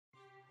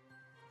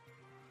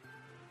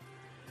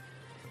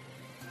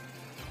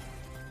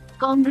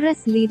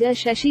Congress leader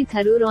Shashi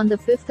Tharoor on the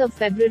 5th of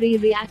February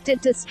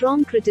reacted to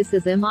strong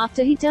criticism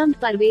after he termed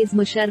Pervez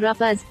Musharraf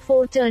as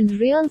turned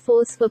real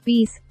force for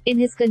peace, in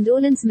his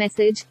condolence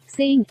message,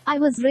 saying, "I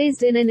was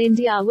raised in an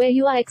India where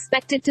you are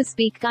expected to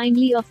speak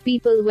kindly of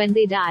people when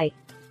they die.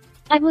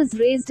 I was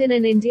raised in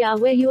an India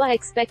where you are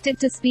expected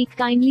to speak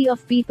kindly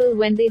of people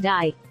when they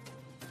die."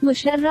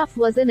 Musharraf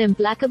was an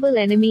implacable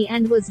enemy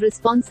and was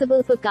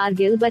responsible for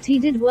Kargil, but he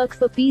did work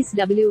for Peace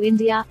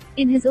India,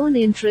 in his own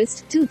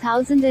interest,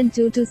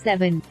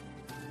 2002-7.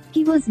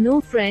 He was no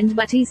friend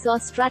but he saw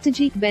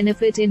strategic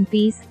benefit in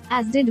peace,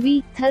 as did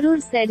we, Tharoor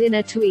said in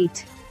a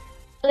tweet.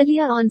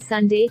 Earlier on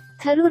Sunday,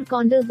 Tharoor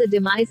condoled the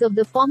demise of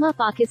the former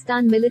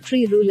Pakistan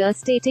military ruler,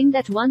 stating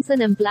that once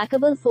an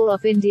implacable foe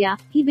of India,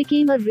 he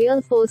became a real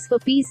force for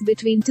peace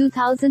between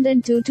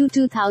 2002 to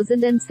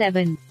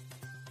 2007.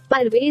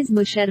 Pervez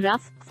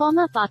Musharraf,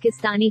 former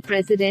Pakistani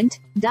president,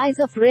 dies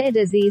of rare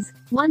disease.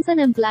 Once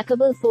an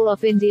implacable foe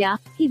of India,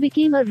 he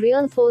became a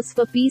real force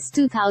for peace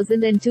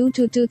 2002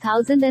 to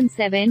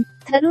 2007,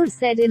 Tharoor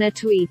said in a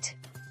tweet.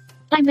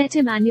 "I met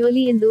him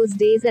annually in those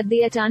days at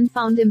the Atan,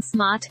 found him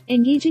smart,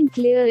 engaging,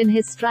 clear in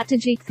his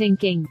strategic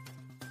thinking."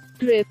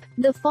 RIP,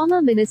 the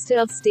former Minister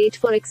of State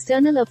for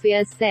External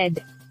Affairs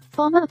said.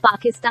 Former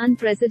Pakistan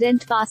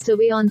president passed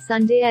away on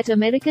Sunday at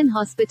American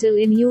hospital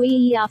in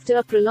UAE after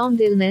a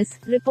prolonged illness,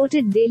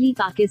 reported Daily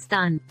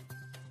Pakistan.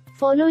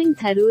 Following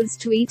Tharoor's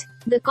tweet,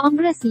 the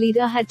Congress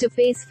leader had to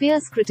face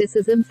fierce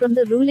criticism from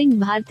the ruling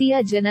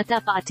Bharatiya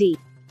Janata Party.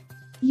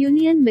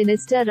 Union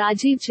Minister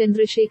Rajiv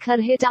Chandrasekhar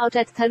hit out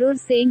at Tharoor,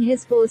 saying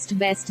his post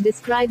best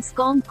describes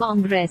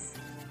Congress.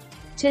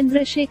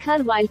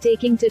 Chandrasekhar, while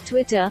taking to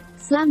Twitter,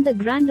 slammed the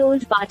grand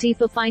old party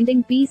for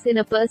finding peace in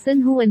a person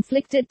who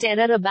inflicted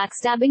terror, a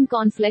backstabbing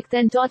conflict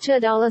and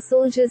tortured our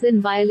soldiers in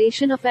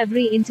violation of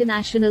every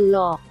international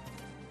law.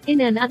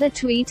 In another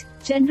tweet,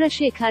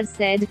 Chandrasekhar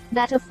said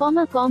that a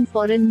former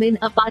foreign min,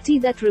 a party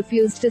that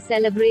refused to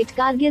celebrate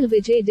Kargil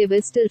Vijay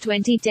Divas till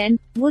 2010,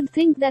 would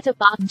think that a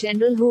Pak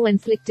general who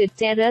inflicted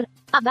terror,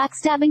 a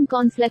backstabbing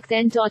conflict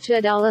and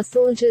tortured our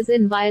soldiers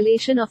in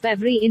violation of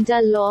every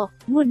inter law,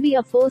 would be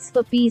a force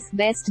for peace,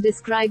 best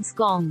describes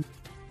Cong.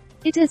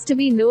 It is to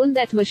be known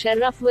that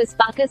Musharraf was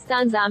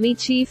Pakistan's army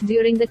chief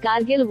during the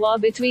Kargil war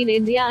between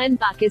India and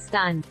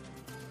Pakistan.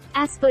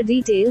 As per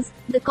details,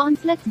 the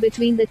conflict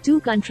between the two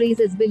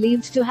countries is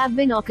believed to have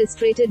been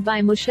orchestrated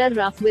by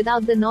Musharraf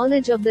without the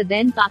knowledge of the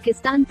then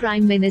Pakistan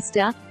Prime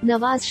Minister,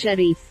 Nawaz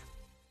Sharif.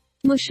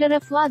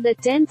 Musharraf was the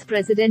 10th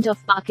president of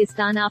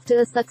Pakistan after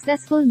a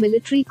successful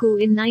military coup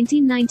in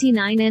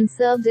 1999 and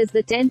served as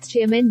the 10th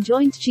chairman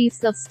Joint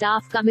Chiefs of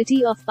Staff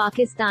Committee of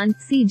Pakistan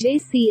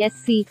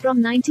 (CJCSC)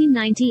 from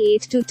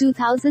 1998 to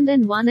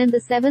 2001 and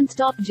the 7th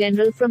top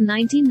general from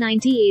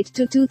 1998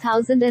 to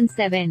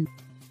 2007.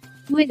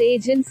 With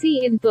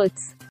agency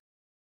inputs.